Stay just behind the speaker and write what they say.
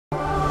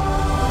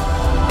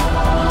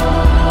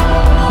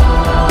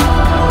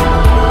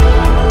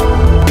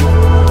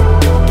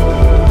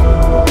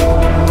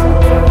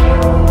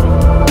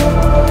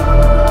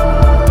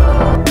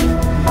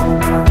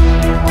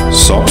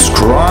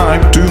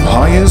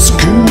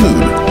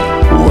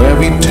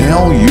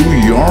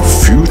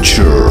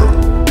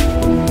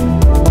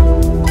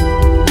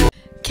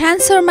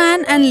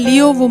man and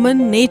Leo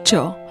woman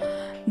nature.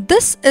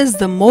 This is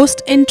the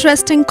most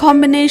interesting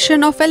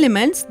combination of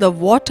elements, the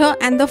water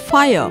and the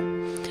fire.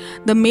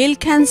 The male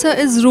Cancer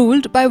is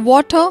ruled by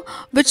water,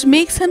 which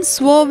makes him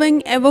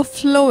swerving,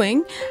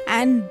 ever-flowing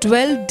and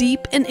dwell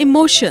deep in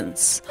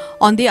emotions.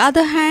 On the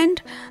other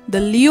hand,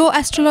 the Leo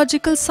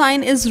astrological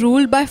sign is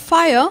ruled by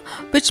fire,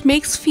 which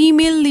makes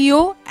female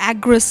Leo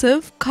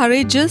aggressive,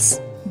 courageous,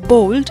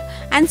 bold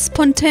and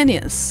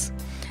spontaneous.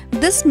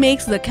 This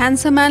makes the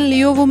Cancer man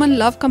Leo woman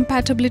love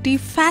compatibility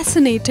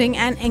fascinating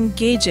and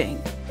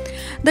engaging.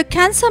 The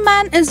Cancer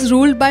man is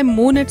ruled by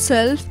moon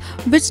itself,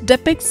 which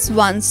depicts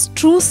one's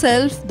true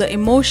self, the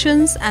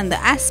emotions and the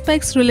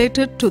aspects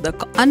related to the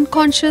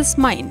unconscious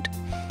mind.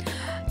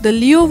 The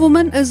Leo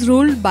woman is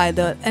ruled by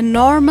the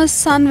enormous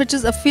sun, which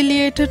is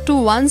affiliated to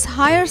one's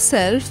higher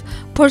self,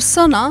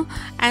 persona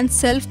and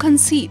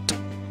self-conceit.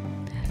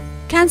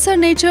 Cancer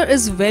nature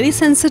is very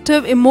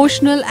sensitive,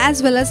 emotional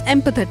as well as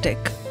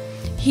empathetic.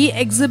 He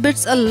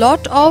exhibits a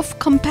lot of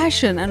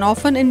compassion and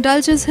often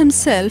indulges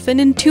himself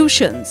in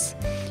intuitions.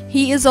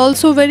 He is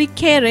also very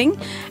caring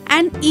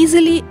and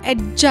easily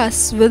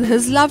adjusts with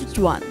his loved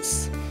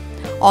ones.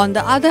 On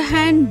the other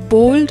hand,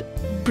 bold,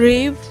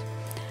 brave,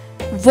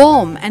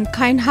 warm and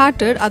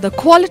kind-hearted are the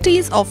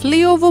qualities of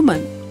Leo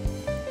woman.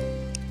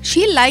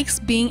 She likes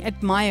being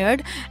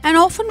admired and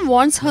often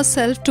wants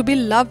herself to be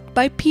loved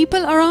by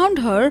people around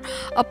her.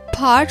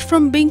 Apart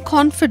from being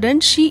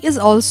confident, she is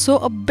also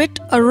a bit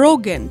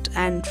arrogant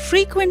and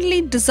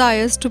frequently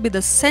desires to be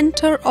the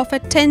center of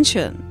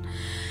attention.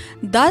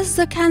 Thus,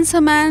 the Cancer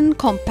man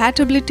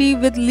compatibility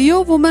with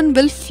Leo woman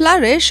will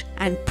flourish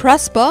and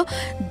prosper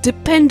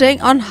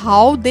depending on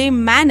how they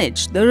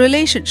manage the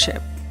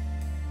relationship.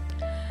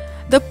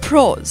 The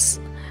pros.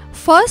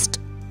 First,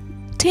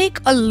 take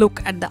a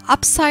look at the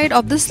upside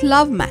of this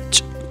love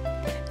match.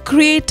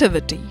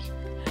 Creativity.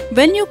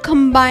 When you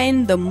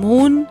combine the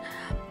moon,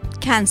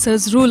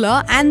 Cancer's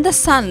ruler, and the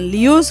sun,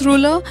 Leo's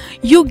ruler,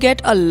 you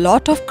get a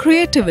lot of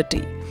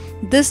creativity.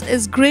 This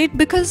is great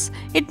because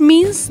it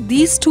means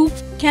these two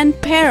can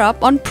pair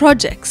up on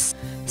projects.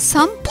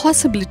 Some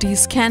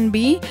possibilities can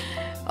be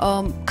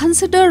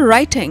consider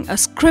writing a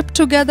script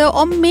together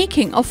or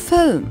making a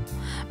film.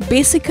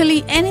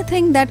 Basically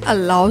anything that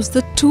allows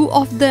the two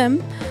of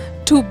them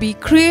to be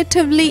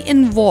creatively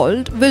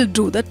involved will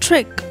do the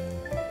trick.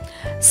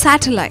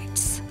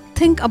 Satellites.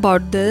 Think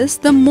about this.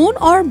 The moon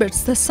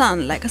orbits the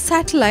sun like a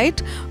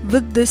satellite.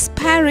 With this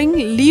pairing,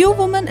 Leo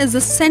woman is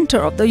the center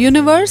of the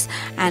universe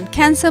and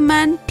Cancer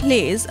man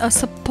plays a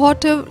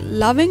supportive,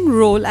 loving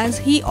role as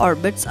he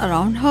orbits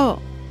around her.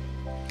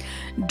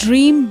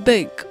 Dream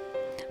big.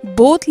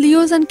 Both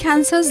Leos and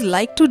Cancers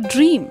like to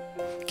dream.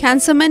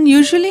 Cancer men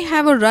usually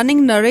have a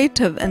running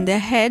narrative in their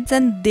heads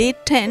and they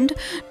tend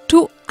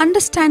to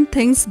understand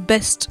things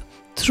best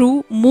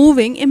through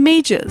moving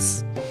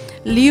images.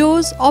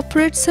 Leos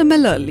operate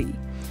similarly.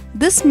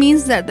 This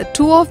means that the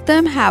two of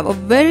them have a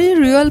very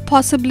real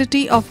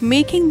possibility of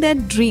making their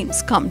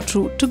dreams come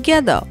true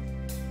together.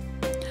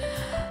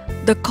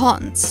 The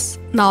cons.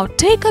 Now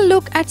take a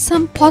look at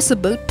some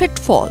possible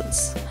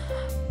pitfalls.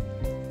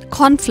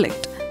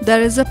 Conflict.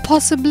 There is a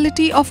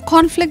possibility of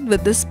conflict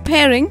with this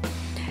pairing.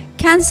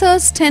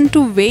 Cancers tend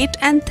to wait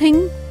and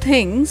think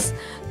things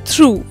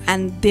through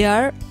and they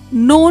are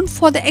known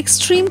for the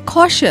extreme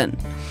caution.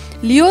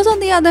 Leos on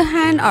the other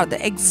hand are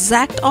the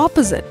exact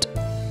opposite.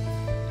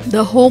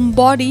 The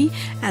homebody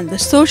and the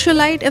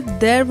socialite, if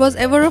there was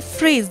ever a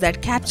phrase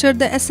that captured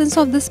the essence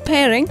of this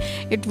pairing,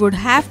 it would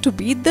have to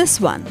be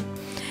this one.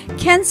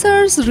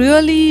 Cancers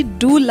really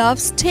do love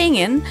staying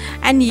in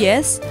and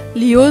yes,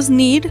 Leos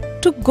need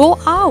to go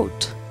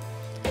out.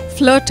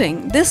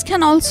 Flirting. This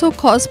can also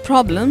cause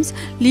problems.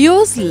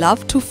 Leos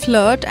love to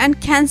flirt and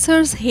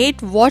Cancers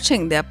hate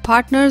watching their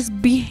partners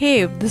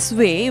behave this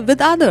way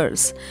with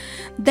others.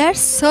 There's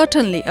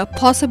certainly a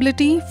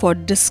possibility for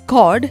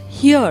discord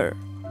here.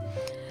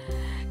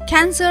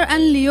 Cancer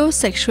and Leo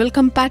sexual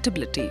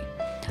compatibility.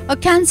 A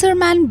Cancer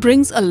man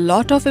brings a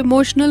lot of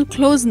emotional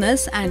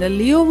closeness and a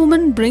Leo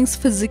woman brings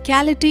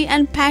physicality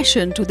and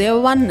passion to their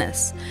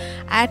oneness.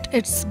 At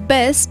its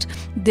best,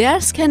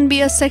 theirs can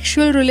be a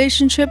sexual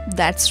relationship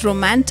that's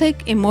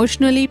romantic,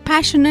 emotionally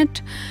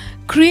passionate,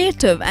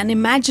 creative and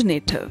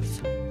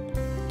imaginative.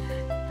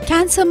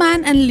 Cancer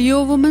man and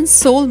Leo woman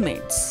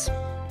soulmates.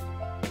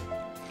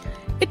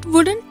 It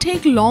wouldn't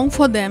take long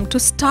for them to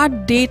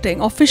start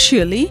dating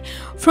officially.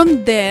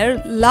 From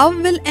there, love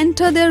will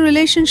enter their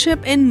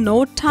relationship in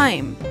no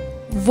time.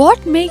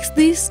 What makes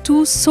these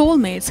two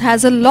soulmates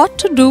has a lot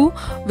to do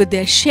with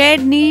their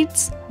shared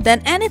needs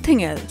than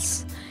anything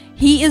else.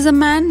 He is a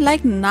man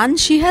like none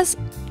she has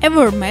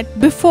ever met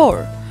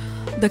before.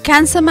 The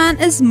Cancer man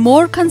is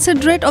more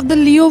considerate of the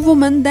Leo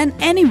woman than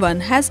anyone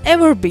has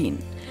ever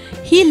been.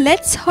 He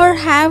lets her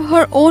have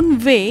her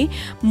own way.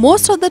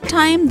 Most of the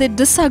time they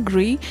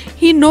disagree.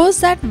 He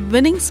knows that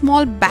winning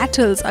small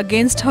battles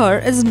against her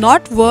is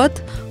not worth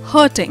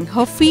hurting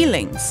her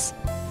feelings.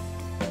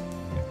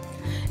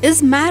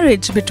 Is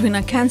marriage between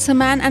a Cancer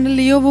man and a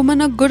Leo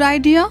woman a good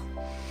idea?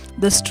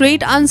 The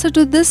straight answer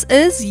to this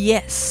is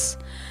yes.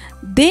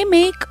 They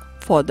make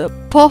for the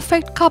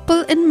perfect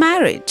couple in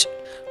marriage,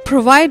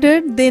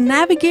 provided they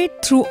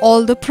navigate through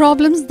all the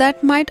problems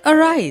that might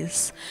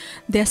arise.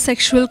 Their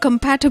sexual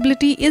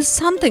compatibility is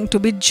something to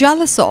be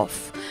jealous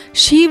of.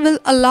 She will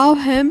allow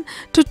him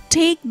to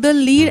take the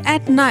lead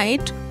at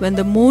night when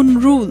the moon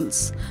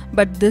rules,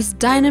 but this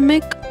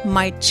dynamic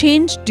might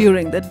change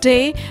during the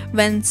day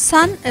when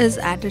sun is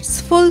at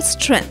its full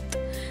strength.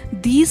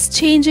 These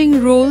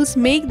changing roles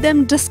make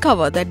them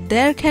discover that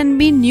there can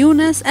be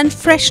newness and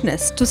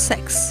freshness to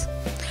sex.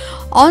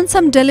 On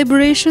some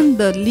deliberation,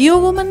 the Leo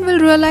woman will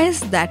realize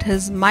that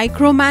his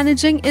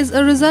micromanaging is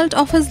a result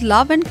of his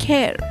love and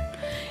care.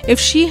 If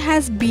she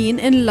has been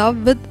in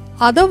love with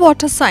other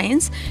water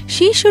signs,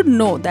 she should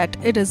know that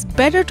it is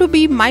better to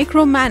be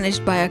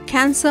micromanaged by a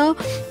Cancer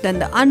than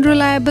the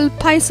unreliable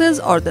Pisces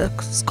or the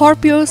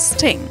Scorpio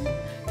sting.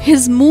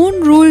 His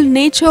moon-ruled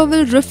nature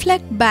will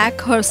reflect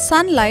back her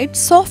sunlight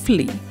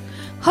softly.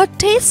 Her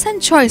tastes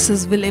and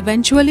choices will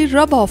eventually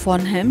rub off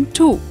on him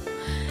too,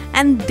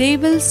 and they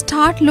will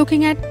start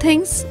looking at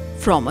things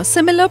from a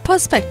similar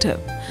perspective.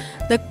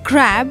 The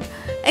crab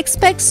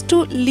expects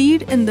to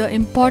lead in the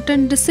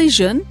important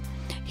decision.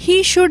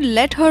 He should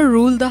let her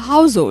rule the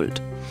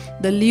household.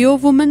 The Leo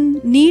woman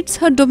needs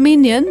her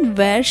dominion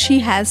where she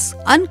has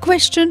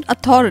unquestioned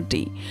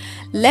authority.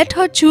 Let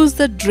her choose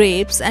the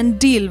drapes and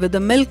deal with the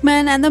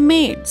milkman and the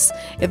maids.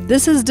 If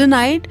this is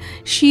denied,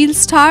 she'll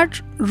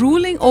start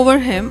ruling over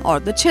him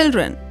or the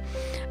children.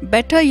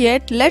 Better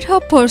yet, let her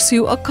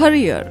pursue a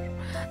career.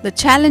 The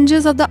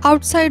challenges of the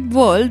outside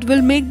world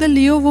will make the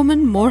Leo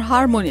woman more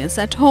harmonious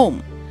at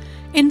home.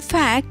 In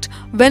fact,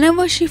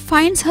 whenever she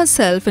finds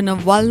herself in a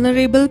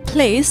vulnerable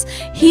place,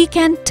 he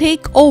can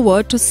take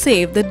over to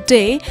save the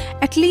day,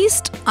 at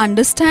least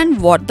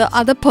understand what the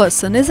other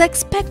person is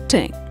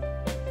expecting.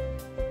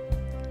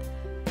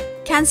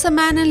 Cancer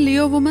man and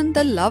Leo woman,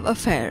 the love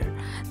affair.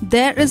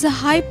 There is a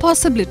high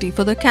possibility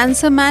for the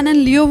Cancer man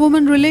and Leo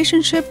woman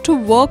relationship to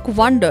work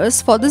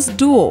wonders for this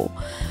duo.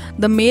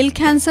 The male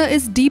Cancer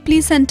is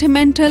deeply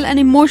sentimental and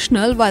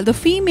emotional, while the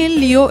female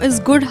Leo is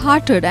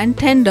good-hearted and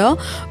tender,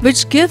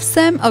 which gives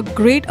them a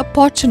great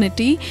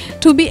opportunity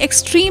to be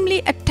extremely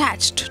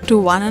attached to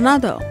one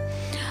another.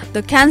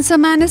 The Cancer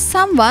man is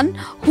someone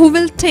who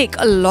will take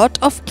a lot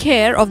of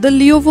care of the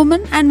Leo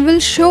woman and will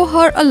show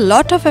her a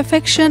lot of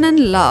affection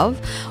and love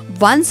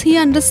once he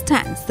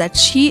understands that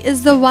she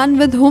is the one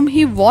with whom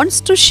he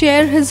wants to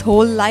share his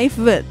whole life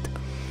with.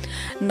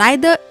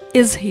 Neither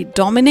is he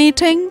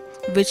dominating,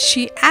 which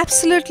she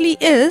absolutely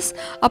is,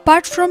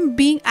 apart from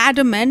being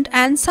adamant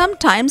and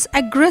sometimes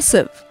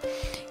aggressive.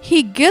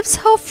 He gives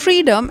her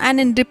freedom and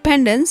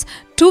independence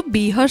to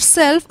be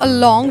herself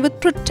along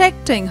with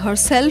protecting her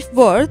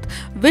self-worth,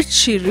 which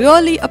she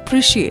really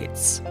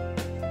appreciates.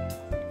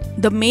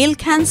 The male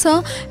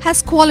Cancer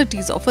has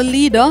qualities of a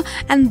leader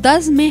and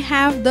thus may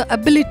have the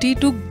ability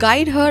to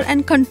guide her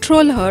and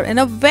control her in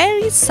a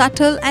very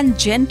subtle and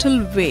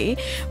gentle way,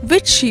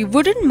 which she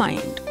wouldn't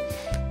mind.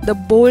 The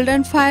bold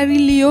and fiery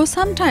Leo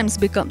sometimes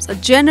becomes a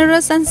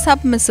generous and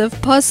submissive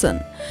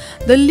person.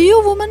 The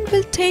Leo woman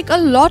will take a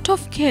lot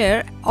of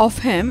care of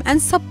him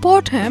and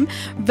support him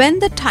when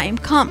the time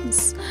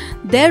comes.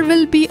 There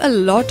will be a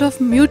lot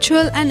of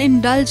mutual and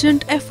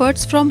indulgent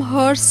efforts from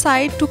her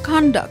side to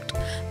conduct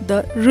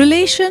the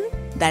relation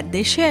that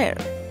they share.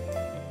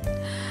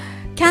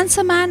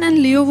 Cancer man and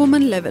Leo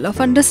woman level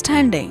of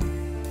understanding.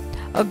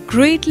 A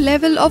great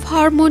level of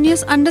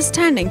harmonious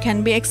understanding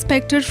can be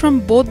expected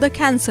from both the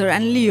Cancer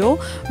and Leo,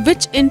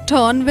 which in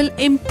turn will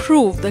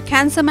improve the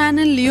Cancer man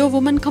and Leo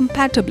woman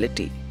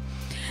compatibility.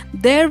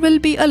 There will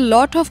be a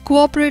lot of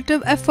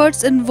cooperative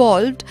efforts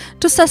involved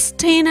to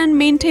sustain and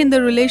maintain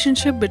the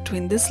relationship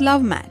between this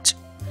love match.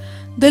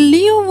 The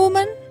Leo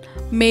woman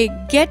may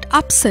get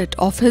upset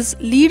of his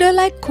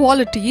leader-like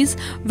qualities,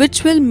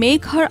 which will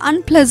make her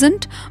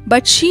unpleasant,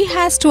 but she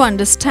has to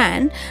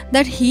understand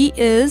that he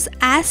is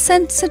as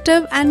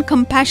sensitive and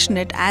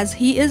compassionate as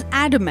he is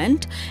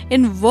adamant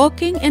in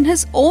working in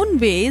his own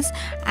ways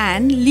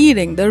and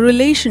leading the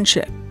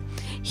relationship.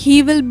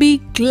 He will be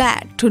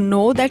glad to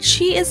know that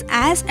she is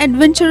as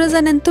adventurous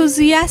and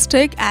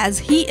enthusiastic as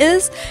he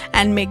is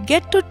and may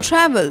get to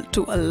travel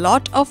to a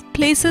lot of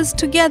places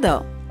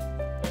together.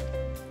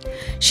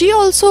 She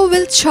also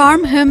will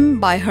charm him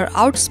by her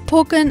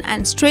outspoken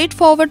and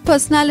straightforward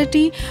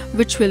personality,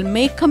 which will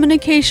make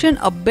communication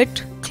a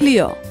bit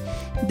clear.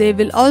 They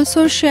will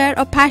also share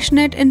a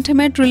passionate,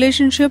 intimate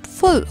relationship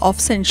full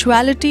of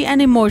sensuality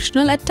and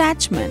emotional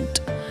attachment.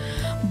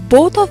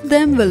 Both of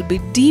them will be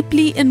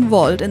deeply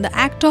involved in the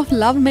act of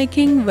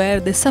lovemaking, where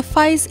they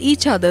suffice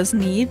each other's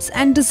needs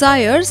and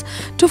desires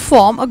to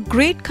form a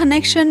great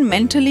connection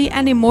mentally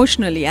and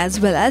emotionally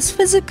as well as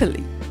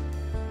physically.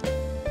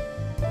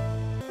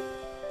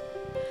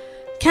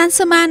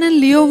 Cancer man and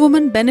Leo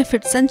woman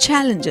benefits and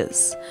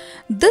challenges.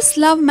 This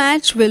love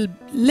match will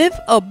live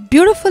a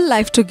beautiful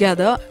life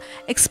together,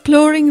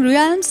 exploring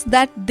realms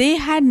that they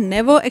had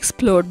never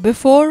explored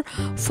before,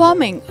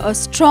 forming a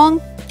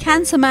strong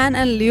Cancer man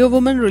and Leo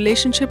woman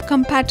relationship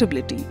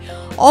compatibility.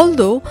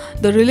 Although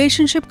the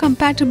relationship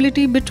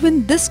compatibility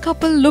between this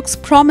couple looks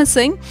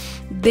promising,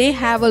 they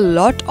have a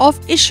lot of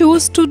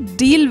issues to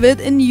deal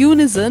with in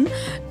unison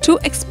to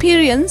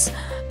experience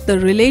the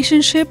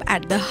relationship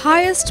at the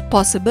highest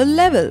possible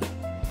level.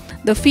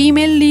 The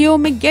female Leo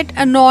may get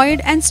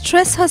annoyed and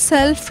stress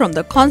herself from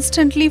the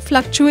constantly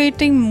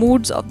fluctuating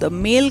moods of the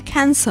male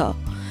Cancer.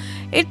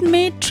 It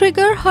may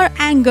trigger her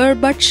anger,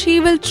 but she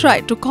will try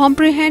to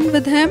comprehend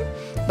with him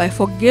by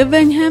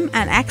forgiving him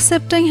and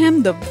accepting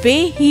him the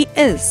way he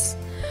is.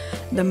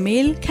 The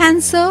male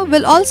Cancer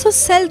will also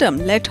seldom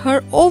let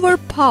her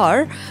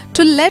overpower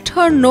to let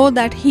her know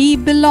that he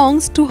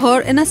belongs to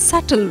her in a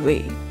subtle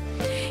way.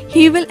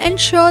 He will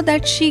ensure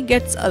that she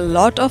gets a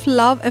lot of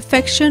love,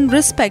 affection,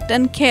 respect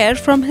and care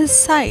from his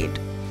side.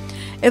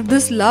 If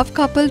this love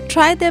couple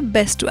try their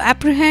best to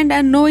apprehend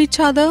and know each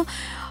other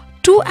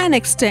to an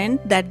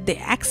extent that they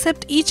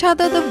accept each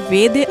other the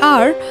way they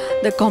are,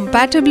 the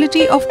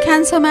compatibility of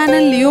Cancer man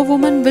and Leo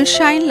woman will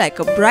shine like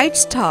a bright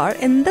star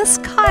in the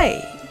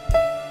sky.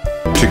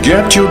 To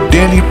get your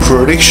daily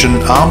prediction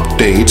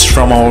updates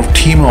from our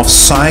team of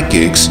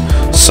psychics,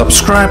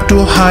 subscribe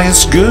to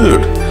Highest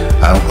Good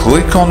and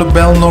click on the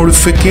bell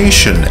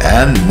notification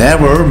and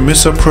never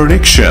miss a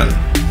prediction.